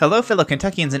Hello, fellow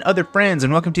Kentuckians and other friends,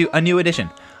 and welcome to a new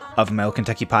edition of my Old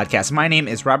Kentucky podcast. My name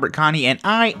is Robert Connie, and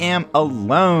I am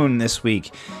alone this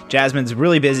week. Jasmine's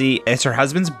really busy. It's her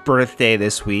husband's birthday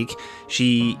this week.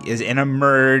 She is in a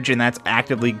merge, and that's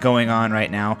actively going on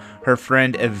right now. Her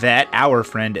friend Yvette, our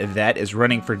friend Yvette, is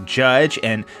running for judge,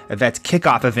 and Yvette's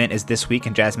kickoff event is this week,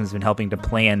 and Jasmine's been helping to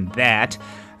plan that.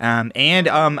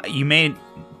 You may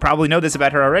probably know this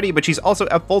about her already, but she's also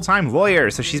a full-time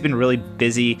lawyer, so she's been really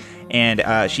busy,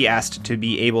 and she asked to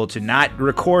be able to not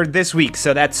record this week,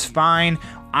 so that's fine.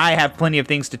 I have plenty of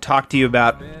things to talk to you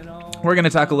about. We're going to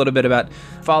talk a little bit about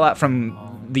fallout from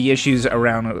the issues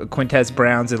around Quintez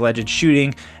Brown's alleged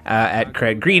shooting at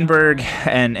Craig Greenberg,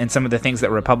 and some of the things that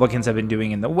Republicans have been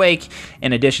doing in the wake,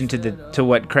 in addition to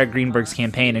what Craig Greenberg's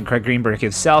campaign and Craig Greenberg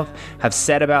himself have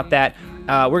said about that.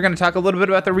 We're going to talk a little bit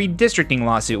about the redistricting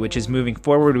lawsuit, which is moving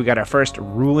forward. We got our first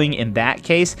ruling in that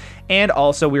case, and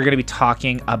also we're going to be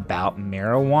talking about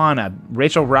marijuana.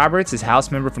 Rachel Roberts is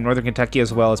House member from Northern Kentucky,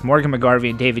 as well as Morgan McGarvey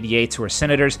and David Yates, who are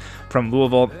senators from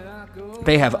Louisville.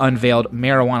 They have unveiled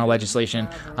marijuana legislation,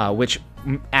 which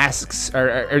asks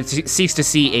or seeks to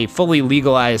see a fully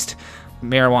legalized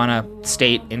marijuana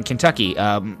state in Kentucky,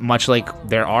 much like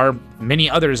there are many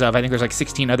others of. I think there's like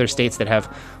 16 other states that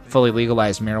have fully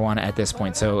legalized marijuana at this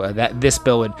point. So that this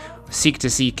bill would seek to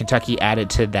see Kentucky added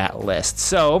to that list.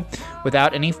 So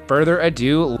without any further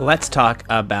ado, let's talk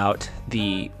about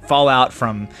the fallout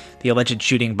from the alleged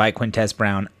shooting by Quintez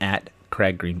Brown at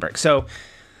Craig Greenberg. So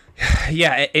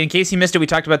yeah, in case you missed it, we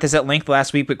talked about this at length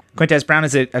last week, but Quintez Brown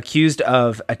is accused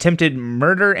of attempted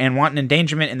murder and wanton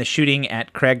endangerment in the shooting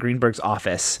at Craig Greenberg's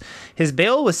office. His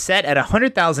bail was set at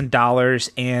 $100,000,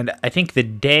 and I think the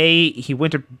day he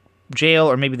went to jail,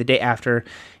 or maybe the day after,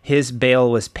 his bail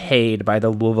was paid by the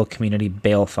Louisville Community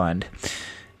Bail Fund.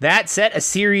 That set a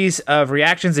series of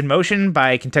reactions in motion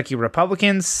by Kentucky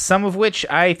Republicans, some of which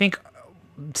I think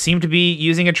seem to be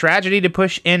using a tragedy to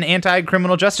push an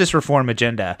anti-criminal justice reform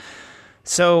agenda.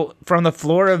 So from the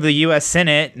floor of the U.S.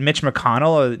 Senate, Mitch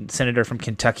McConnell, a senator from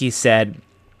Kentucky, said,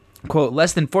 quote,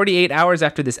 "Less than 48 hours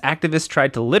after this activist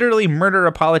tried to literally murder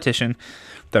a politician,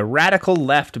 the radical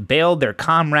left bailed their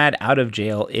comrade out of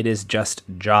jail. It is just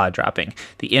jaw-dropping.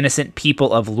 The innocent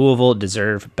people of Louisville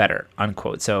deserve better,"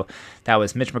 unquote. So that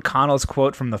was Mitch McConnell's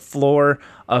quote from the floor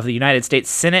of the United States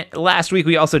Senate. Last week,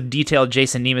 we also detailed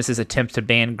Jason Nemes's attempt to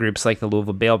ban groups like the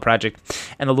Louisville Bail Project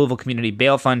and the Louisville Community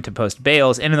Bail Fund to post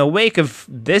bails. And in the wake of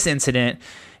this incident,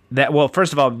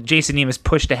 first of all, Jason Nemes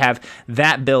pushed to have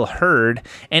that bill heard,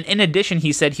 and in addition,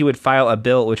 he said he would file a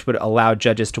bill which would allow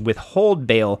judges to withhold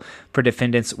bail for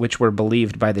defendants which were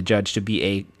believed by the judge to be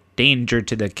a danger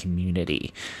to the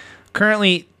community.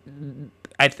 Currently,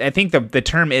 I think the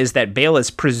term is that bail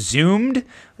is presumed.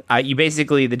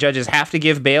 The judges have to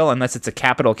give bail unless it's a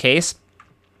capital case.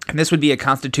 And this would be a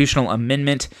constitutional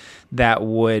amendment that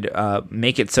would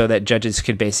make it so that judges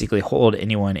could basically hold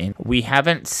anyone in. We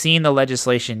haven't seen the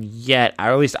legislation yet,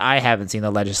 or at least I haven't seen the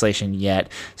legislation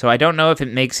yet. So I don't know if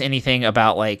it makes anything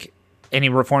about like any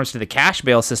reforms to the cash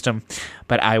bail system,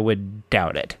 but I would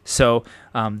doubt it. So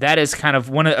that is kind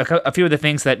of a few of the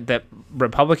things that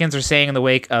Republicans are saying in the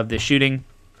wake of the shooting.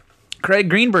 Craig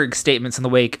Greenberg's statements in the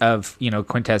wake of,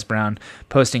 Quintez Brown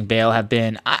posting bail have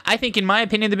been, I think, in my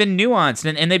opinion, they've been nuanced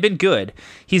and they've been good.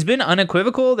 He's been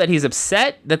unequivocal that he's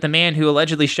upset that the man who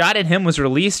allegedly shot at him was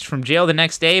released from jail the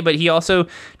next day, but he also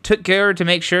took care to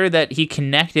make sure that he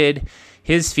connected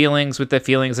his feelings with the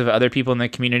feelings of other people in the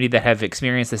community that have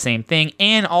experienced the same thing,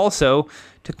 and also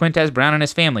to Quintez Brown and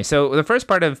his family. So the first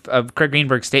part of Craig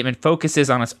Greenberg's statement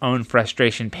focuses on his own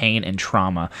frustration, pain, and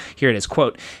trauma. Here it is,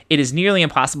 quote, "It is nearly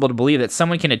impossible to believe that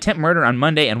someone can attempt murder on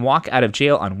Monday and walk out of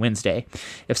jail on Wednesday.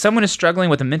 If someone is struggling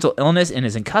with a mental illness and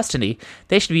is in custody,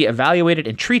 they should be evaluated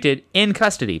and treated in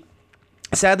custody.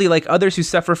 Sadly, like others who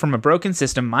suffer from a broken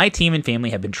system, my team and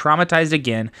family have been traumatized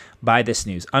again by this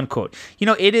news," unquote.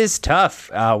 It is tough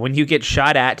when you get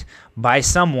shot at by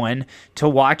someone to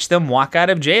watch them walk out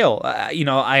of jail.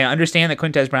 I understand that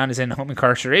Quintez Brown is in home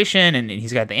incarceration and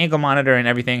he's got the ankle monitor and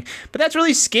everything, but that's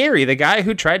really scary. The guy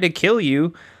who tried to kill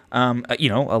you,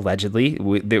 allegedly,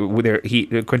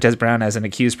 Quintez Brown as an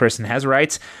accused person has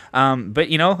rights.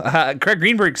 Craig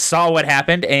Greenberg saw what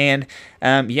happened, and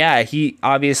he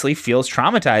obviously feels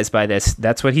traumatized by this.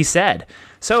 That's what he said.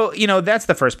 So, that's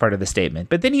the first part of the statement.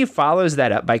 But then he follows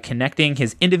that up by connecting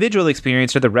his individual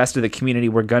experience to the rest of the community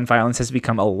where gun violence has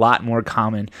become a lot more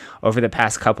common over the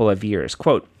past couple of years.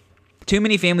 Quote, Too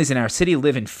many families in our city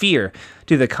live in fear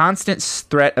due to the constant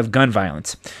threat of gun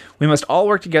violence. We must all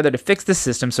work together to fix this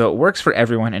system so it works for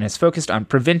everyone and is focused on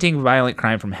preventing violent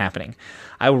crime from happening.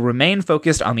 I will remain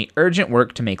focused on the urgent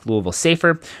work to make Louisville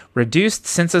safer, reduce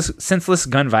senseless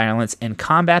gun violence, and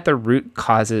combat the root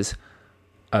causes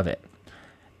of it.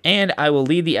 And I will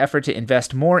lead the effort to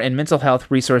invest more in mental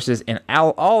health resources in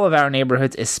all of our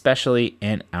neighborhoods, especially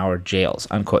in our jails,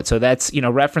 unquote. So that's,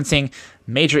 referencing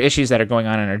major issues that are going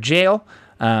on in our jail,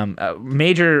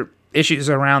 major issues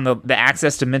around the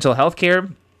access to mental health care.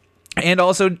 And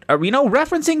also,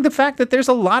 referencing the fact that there's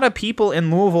a lot of people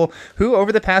in Louisville who,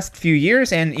 over the past few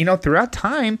years and, throughout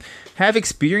time, have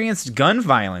experienced gun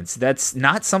violence. That's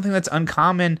not something that's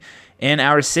uncommon in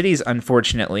our cities,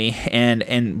 unfortunately.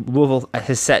 And Louisville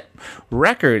has set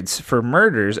records for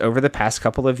murders over the past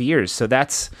couple of years. So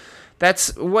that's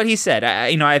what he said.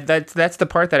 That's the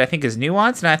part that I think is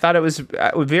nuanced, and I thought it was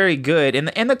very good.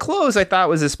 And the close I thought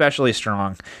was especially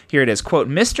strong. Here it is, quote,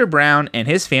 "Mr. Brown and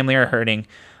his family are hurting.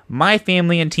 My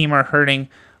family and team are hurting.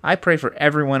 I pray for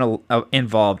everyone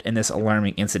involved in this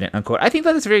alarming incident," unquote. I think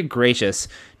that is very gracious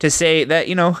to say that,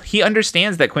 he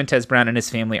understands that Quintez Brown and his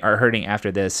family are hurting after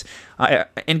this,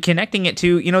 and connecting it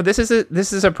to,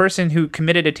 this is a person who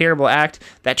committed a terrible act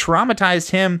that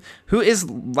traumatized him, who is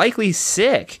likely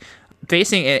sick,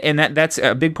 facing, and that's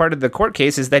a big part of the court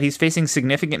case, is that he's facing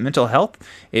significant mental health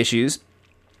issues.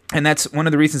 And that's one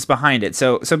of the reasons behind it.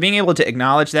 So being able to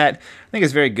acknowledge that, I think,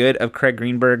 is very good of Craig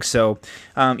Greenberg. So,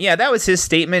 that was his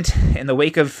statement in the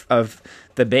wake of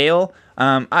the bail.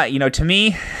 To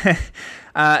me,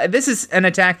 this is an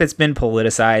attack that's been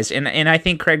politicized, and I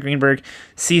think Craig Greenberg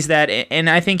sees that, and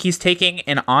I think he's taking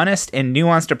an honest and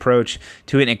nuanced approach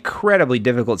to an incredibly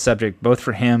difficult subject, both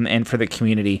for him and for the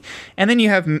community. And then you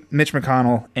have Mitch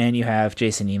McConnell and you have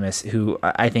Jason Emas, who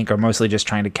I think are mostly just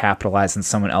trying to capitalize on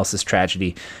someone else's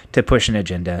tragedy to push an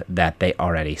agenda that they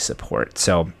already support.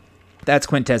 So that's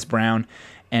Quintez Brown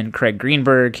and Craig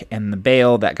Greenberg and the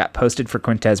bail that got posted for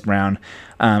Quintez Brown,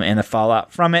 and the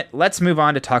fallout from it. Let's move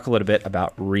on to talk a little bit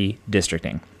about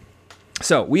redistricting.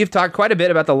 So we've talked quite a bit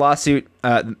about the lawsuit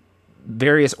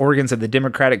various organs of the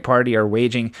Democratic Party are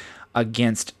waging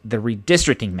against the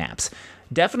redistricting maps.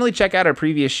 Definitely check out our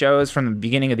previous shows from the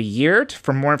beginning of the year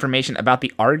for more information about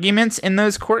the arguments in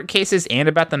those court cases and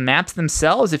about the maps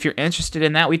themselves. If you're interested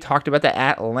in that, we talked about that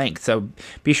at length. So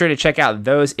be sure to check out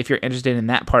those if you're interested in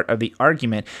that part of the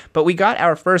argument. But we got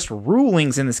our first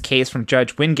rulings in this case from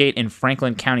Judge Wingate in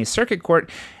Franklin County Circuit Court.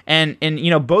 And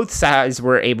both sides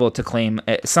were able to claim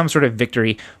some sort of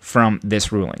victory from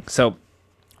this ruling. So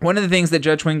one of the things that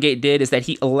Judge Wingate did is that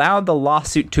he allowed the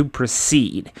lawsuit to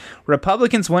proceed.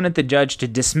 Republicans wanted the judge to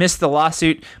dismiss the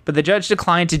lawsuit, but the judge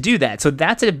declined to do that. So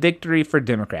that's a victory for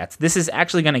Democrats. This is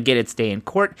actually going to get its day in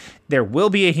court. There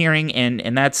will be a hearing,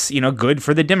 and that's, good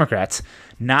for the Democrats,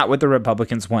 not what the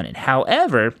Republicans wanted.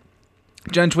 However,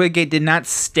 Judge Wingate did not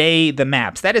stay the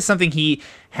maps. That is something he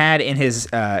had in his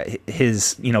bag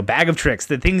of tricks.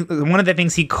 One of the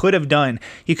things he could have done,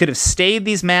 he could have stayed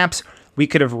these maps. We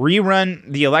could have rerun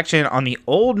the election on the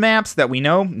old maps that we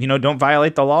know, don't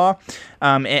violate the law.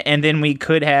 And then we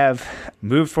could have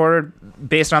moved forward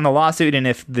based on the lawsuit. And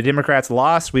if the Democrats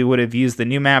lost, we would have used the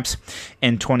new maps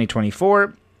in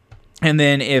 2024. And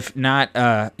then if not,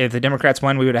 if the Democrats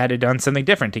won, we would have had to done something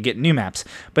different to get new maps.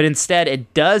 But instead,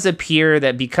 it does appear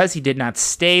that because he did not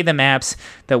stay the maps,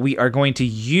 that we are going to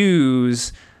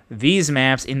use these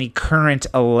maps in the current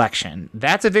election.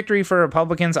 That's a victory for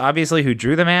Republicans, obviously, who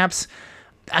drew the maps.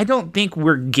 I don't think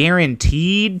we're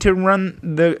guaranteed to run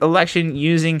the election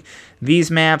using these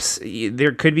maps.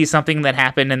 There could be something that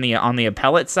happened on the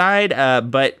appellate side,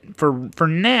 but for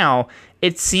now,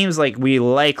 it seems like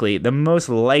the most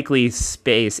likely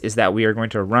space is that we are going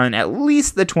to run at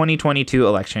least the 2022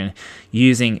 election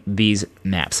using these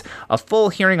maps. A full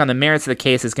hearing on the merits of the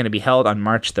case is going to be held on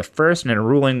March the 1st, and a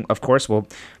ruling, of course, will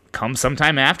come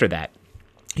sometime after that.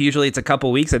 Usually it's a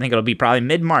couple weeks. I think it'll be probably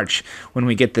mid-March when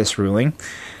we get this ruling.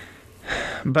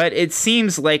 But it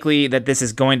seems likely that this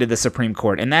is going to the Supreme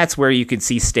Court, and that's where you could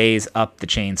see stays up the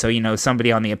chain. So,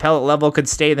 somebody on the appellate level could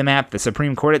stay the map. The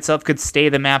Supreme Court itself could stay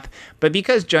the map. But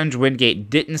because Judge Wingate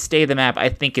didn't stay the map, I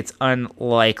think it's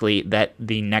unlikely that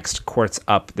the next courts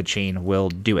up the chain will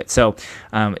do it. So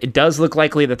it does look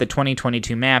likely that the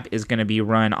 2022 map is going to be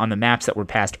run on the maps that were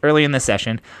passed early in the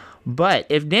session. But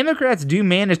if Democrats do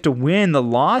manage to win the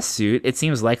lawsuit, it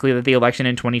seems likely that the election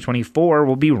in 2024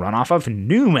 will be run off of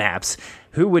new maps.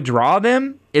 who would draw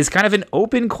them is kind of an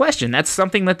open question. That's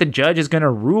something that the judge is going to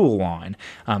rule on.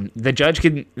 The judge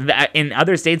can, in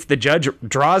other states, the judge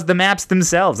draws the maps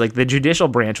themselves. Like the judicial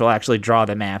branch will actually draw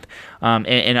the map.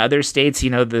 In other states,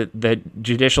 the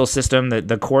judicial system,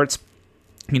 the courts,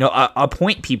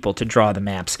 appoint people to draw the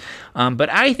maps. But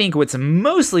I think what's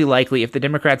mostly likely, if the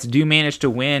Democrats do manage to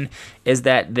win, is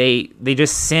that they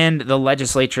just send the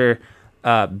legislature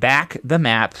back the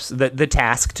maps, the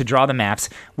task to draw the maps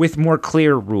with more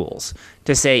clear rules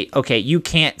to say, okay, you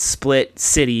can't split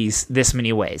cities this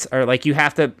many ways, or like you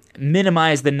have to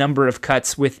minimize the number of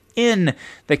cuts within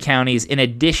the counties in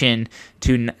addition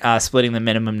to splitting the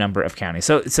minimum number of counties.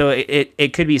 So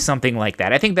it could be something like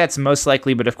that. I think that's most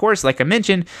likely, but of course, like I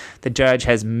mentioned, the judge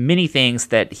has many things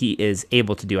that he is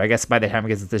able to do. I guess by the time it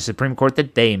gets to the Supreme Court,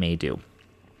 that they may do.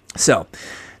 So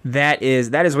that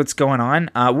is what's going on.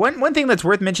 One thing that's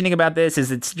worth mentioning about this is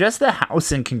it's just the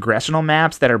House and congressional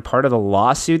maps that are part of the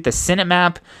lawsuit. The Senate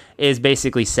map is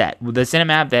basically set. The Senate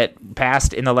map that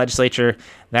passed in the legislature,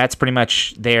 that's pretty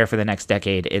much there for the next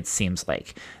decade, it seems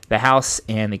like. The House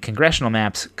and the congressional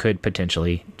maps could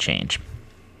potentially change.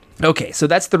 Okay, so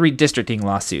that's the redistricting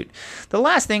lawsuit. The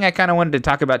last thing I kind of wanted to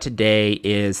talk about today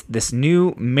is this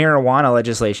new marijuana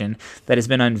legislation that has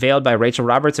been unveiled by Rachel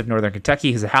Roberts of Northern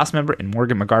Kentucky, who's a House member, and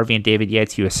Morgan McGarvey and David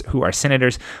Yates, who are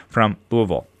senators from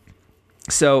Louisville.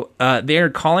 So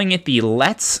they're calling it the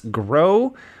Let's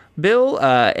Grow bill,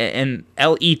 and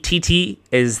LETT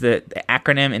is the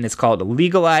acronym, and it's called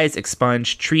Legalize,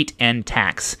 Expunge, Treat, and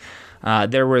Tax.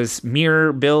 There was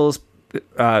mirror bills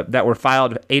that were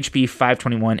filed, HB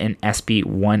 521 and SB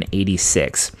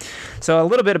 186. So a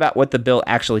little bit about what the bill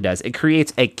actually does. It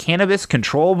creates a cannabis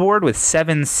control board with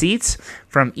 7 seats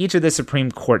from each of the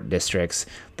Supreme Court districts.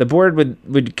 The board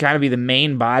would kind of be the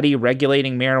main body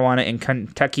regulating marijuana in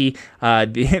Kentucky.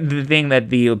 The thing that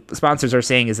the sponsors are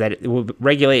saying is that it will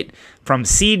regulate from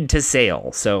seed to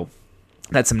sale. So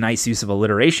that's some nice use of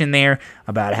alliteration there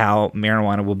about how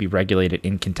marijuana will be regulated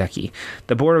in Kentucky.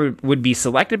 The board would be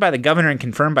selected by the governor and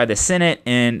confirmed by the Senate,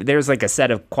 and there's like a set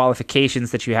of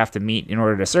qualifications that you have to meet in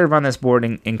order to serve on this board,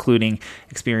 including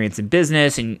experience in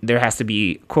business, and there has to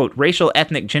be, quote, racial,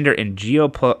 ethnic, gender, and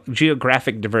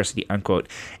geographic diversity, unquote.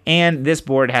 And this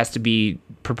board has to be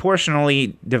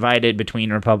proportionally divided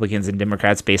between Republicans and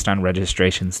Democrats based on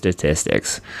registration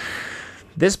statistics.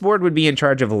 This board would be in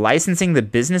charge of licensing the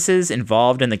businesses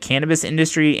involved in the cannabis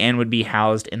industry and would be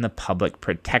housed in the Public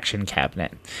Protection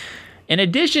Cabinet. In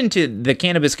addition to the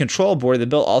Cannabis Control Board, the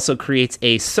bill also creates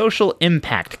a Social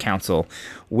Impact Council,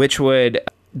 which would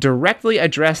directly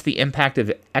address the impact of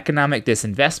economic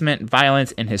disinvestment,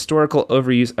 violence, and historical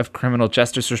overuse of criminal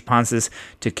justice responses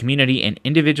to community and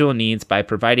individual needs by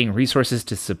providing resources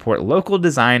to support local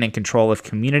design and control of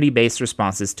community-based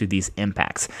responses to these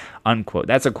impacts, unquote.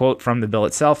 That's a quote from the bill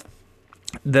itself.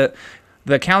 The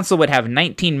council would have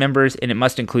 19 members, and it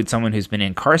must include someone who's been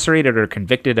incarcerated or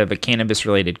convicted of a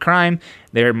cannabis-related crime.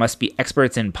 There must be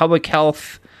experts in public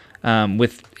health,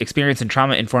 with experience in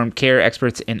trauma-informed care,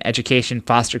 experts in education,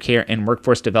 foster care, and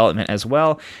workforce development as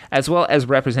well as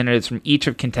representatives from each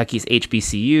of Kentucky's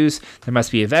HBCUs. There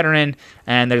must be a veteran,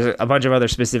 and there's a bunch of other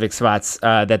specific spots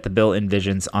that the bill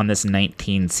envisions on this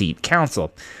 19-seat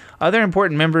council. Other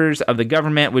important members of the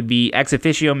government would be ex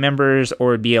officio members,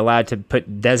 or would be allowed to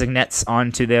put designates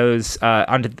onto those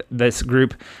onto this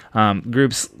group.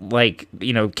 Groups like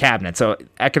cabinet, so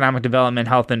economic development,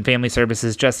 health and family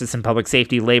services, justice and public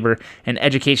safety, labor and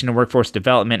education and workforce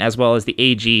development, as well as the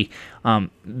AG.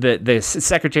 The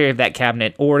secretary of that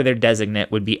cabinet or their designate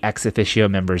would be ex officio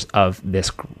members of this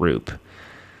group.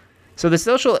 So the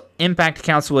Social Impact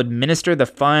Council would administer the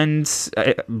funds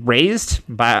raised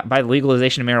by the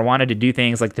legalization of marijuana to do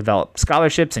things like develop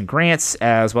scholarships and grants,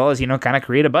 as well as, kind of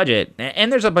create a budget.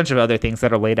 And there's a bunch of other things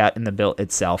that are laid out in the bill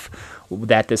itself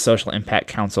that the Social Impact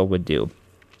Council would do.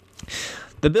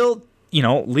 The bill,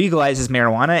 legalizes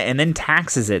marijuana and then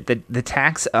taxes it. The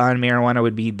tax on marijuana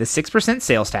would be the 6%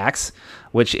 sales tax,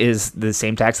 which is the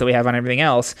same tax that we have on everything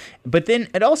else. But then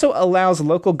it also allows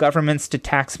local governments to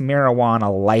tax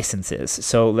marijuana licenses.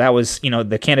 So that was,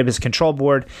 the Cannabis Control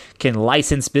Board can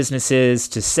license businesses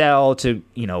to sell, to,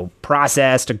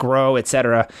 process, to grow,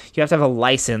 etc. You have to have a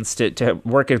license to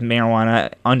work with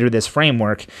marijuana under this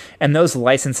framework. And those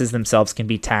licenses themselves can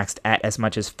be taxed at as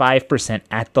much as 5%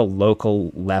 at the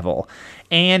local level.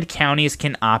 And counties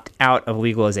can opt out of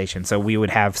legalization. So we would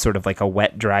have sort of like a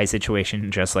wet, dry situation,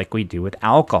 just like we do with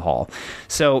alcohol.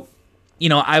 So,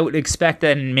 I would expect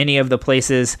that in many of the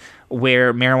places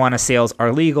where marijuana sales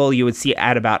are legal, you would see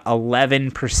at about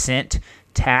 11%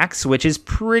 tax, which is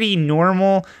pretty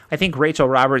normal. I think Rachel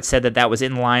Roberts said that was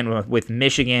in line with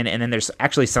Michigan, and then there's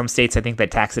actually some states I think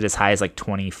that tax it as high as like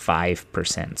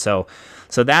 25%.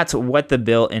 So that's what the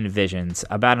bill envisions,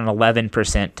 about an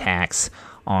 11% tax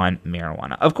on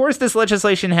marijuana. Of course, this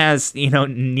legislation has,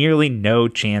 nearly no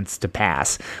chance to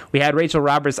pass. We had Rachel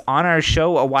Roberts on our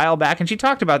show a while back, and she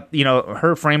talked about,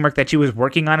 her framework that she was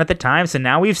working on at the time, so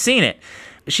now we've seen it.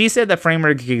 She said the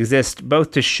framework exists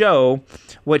both to show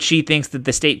what she thinks that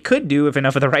the state could do if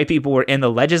enough of the right people were in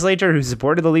the legislature who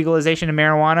supported the legalization of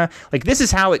marijuana. Like, this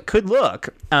is how it could look.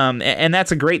 And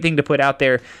that's a great thing to put out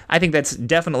there. I think that's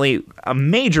definitely a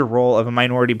major role of a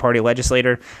minority party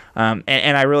legislator.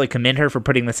 And I really commend her for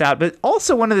putting this out. But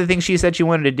also one of the things she said she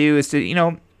wanted to do is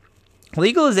to,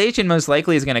 legalization most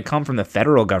likely is going to come from the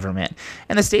federal government,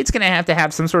 and the state's going to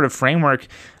have some sort of framework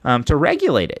to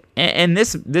regulate it. And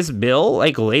this bill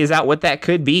lays out what that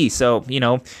could be. So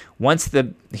once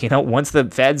the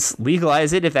feds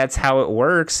legalize it, if that's how it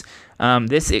works,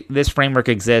 this framework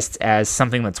exists as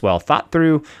something that's well thought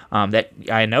through. That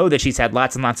I know that she's had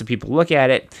lots and lots of people look at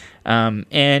it.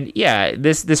 And yeah,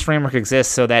 this framework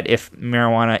exists so that if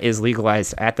marijuana is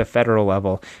legalized at the federal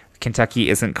level, Kentucky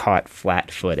isn't caught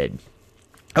flat-footed.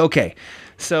 Okay,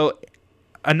 so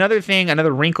another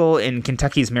wrinkle in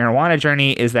Kentucky's marijuana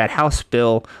journey is that House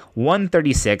Bill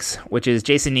 136, which is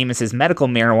Jason Nemes's medical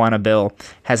marijuana bill,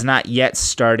 has not yet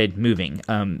started moving.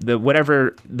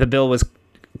 Whatever the bill was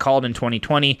called in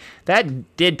 2020,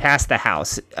 that did pass the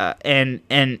House, and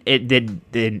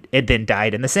it then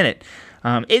died in the Senate.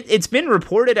 It's been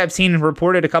reported, I've seen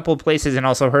reported a couple of places and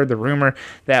also heard the rumor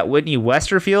that Whitney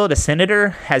Westerfield, a senator,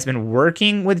 has been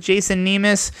working with Jason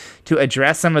Nemes to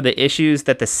address some of the issues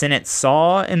that the Senate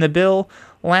saw in the bill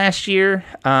last year.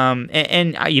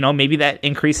 And maybe that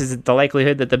increases the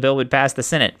likelihood that the bill would pass the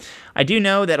Senate. I do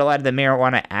know that a lot of the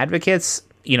marijuana advocates,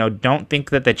 don't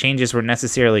think that the changes were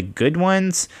necessarily good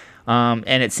ones.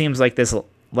 And it seems like this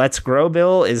Let's Grow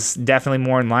bill is definitely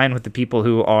more in line with the people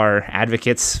who are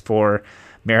advocates for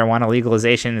marijuana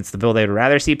legalization. It's the bill they'd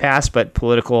rather see passed, but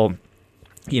political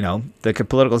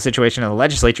situation of the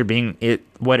legislature being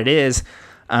what it is,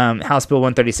 House Bill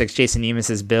 136, Jason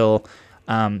Nemes's bill,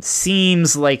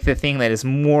 seems like the thing that is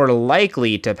more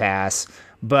likely to pass,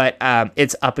 but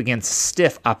it's up against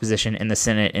stiff opposition in the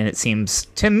Senate, and it seems,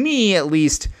 to me at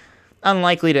least,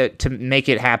 unlikely to make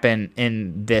it happen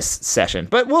in this session.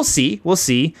 But we'll see.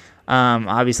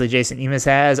 Obviously, Jason Nemes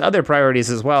has other priorities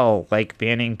as well, like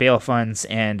banning bail funds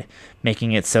and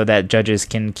making it so that judges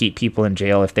can keep people in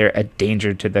jail if they're a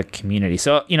danger to the community.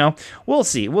 So, we'll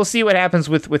see. We'll see what happens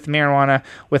with marijuana,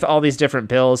 with all these different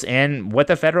bills, and what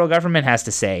the federal government has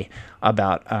to say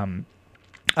about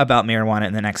marijuana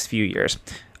in the next few years.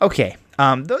 Okay.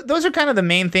 Those are kind of the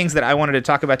main things that I wanted to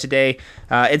talk about today.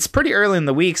 It's pretty early in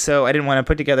the week, so I didn't want to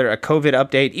put together a COVID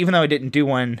update, even though I didn't do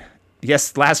one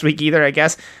last week either, I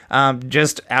guess.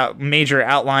 Major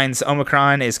outlines.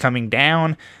 Omicron is coming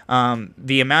down.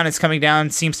 The amount it's coming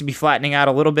down seems to be flattening out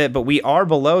a little bit, but we are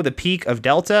below the peak of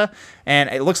Delta, and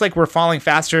it looks like we're falling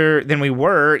faster than we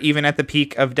were even at the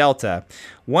peak of Delta.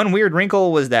 One weird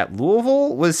wrinkle was that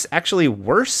Louisville was actually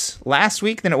worse last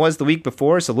week than it was the week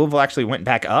before, so Louisville actually went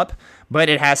back up, but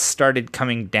it has started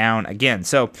coming down again.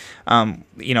 So,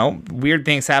 weird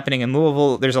things happening in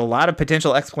Louisville. There's a lot of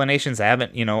potential explanations. I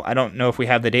don't know if we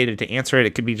have the data to answer it.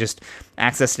 It could be just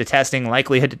access to testing,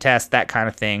 likelihood to test, that kind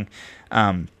of thing.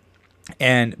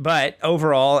 But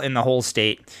overall, in the whole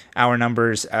state, our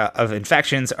numbers of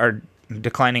infections are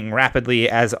declining rapidly,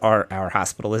 as are our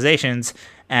hospitalizations,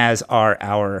 as are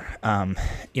our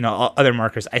other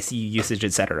markers, ICU usage,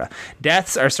 etc.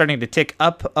 Deaths are starting to tick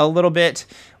up a little bit,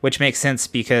 which makes sense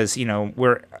because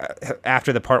we're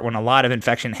after the part when a lot of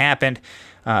infection happened,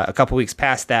 a couple weeks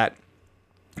past that.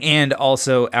 And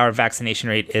also our vaccination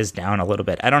rate is down a little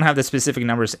bit. I don't have the specific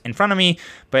numbers in front of me,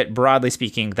 but broadly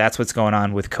speaking, that's what's going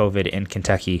on with COVID in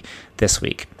Kentucky this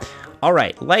week. All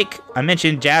right, like I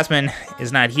mentioned, Jasmine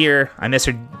is not here. I miss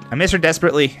her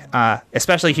desperately,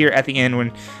 especially here at the end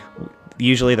when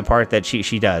usually the part that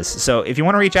she does. So if you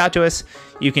want to reach out to us,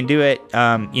 you can do it,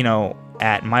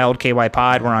 at My Old KY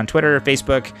Pod. We're on Twitter,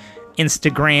 Facebook,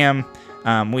 Instagram.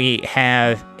 We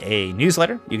have a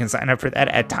newsletter. You can sign up for that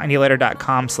at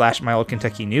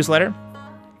tinyletter.com/myoldkentuckynewsletter.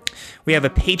 We have a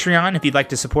Patreon. If you'd like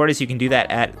to support us, you can do that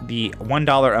at the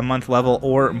 $1 a month level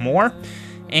or more.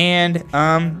 And,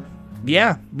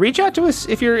 reach out to us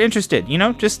if you're interested.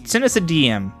 Just send us a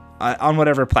DM on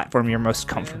whatever platform you're most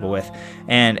comfortable with.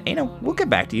 And, we'll get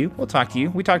back to you. We'll talk to you.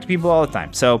 We talk to people all the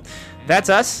time. So that's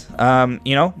us.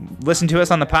 Listen to us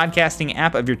on the podcasting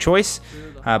app of your choice.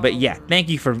 Thank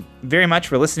you very much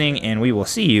for listening, and we will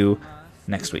see you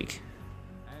next week.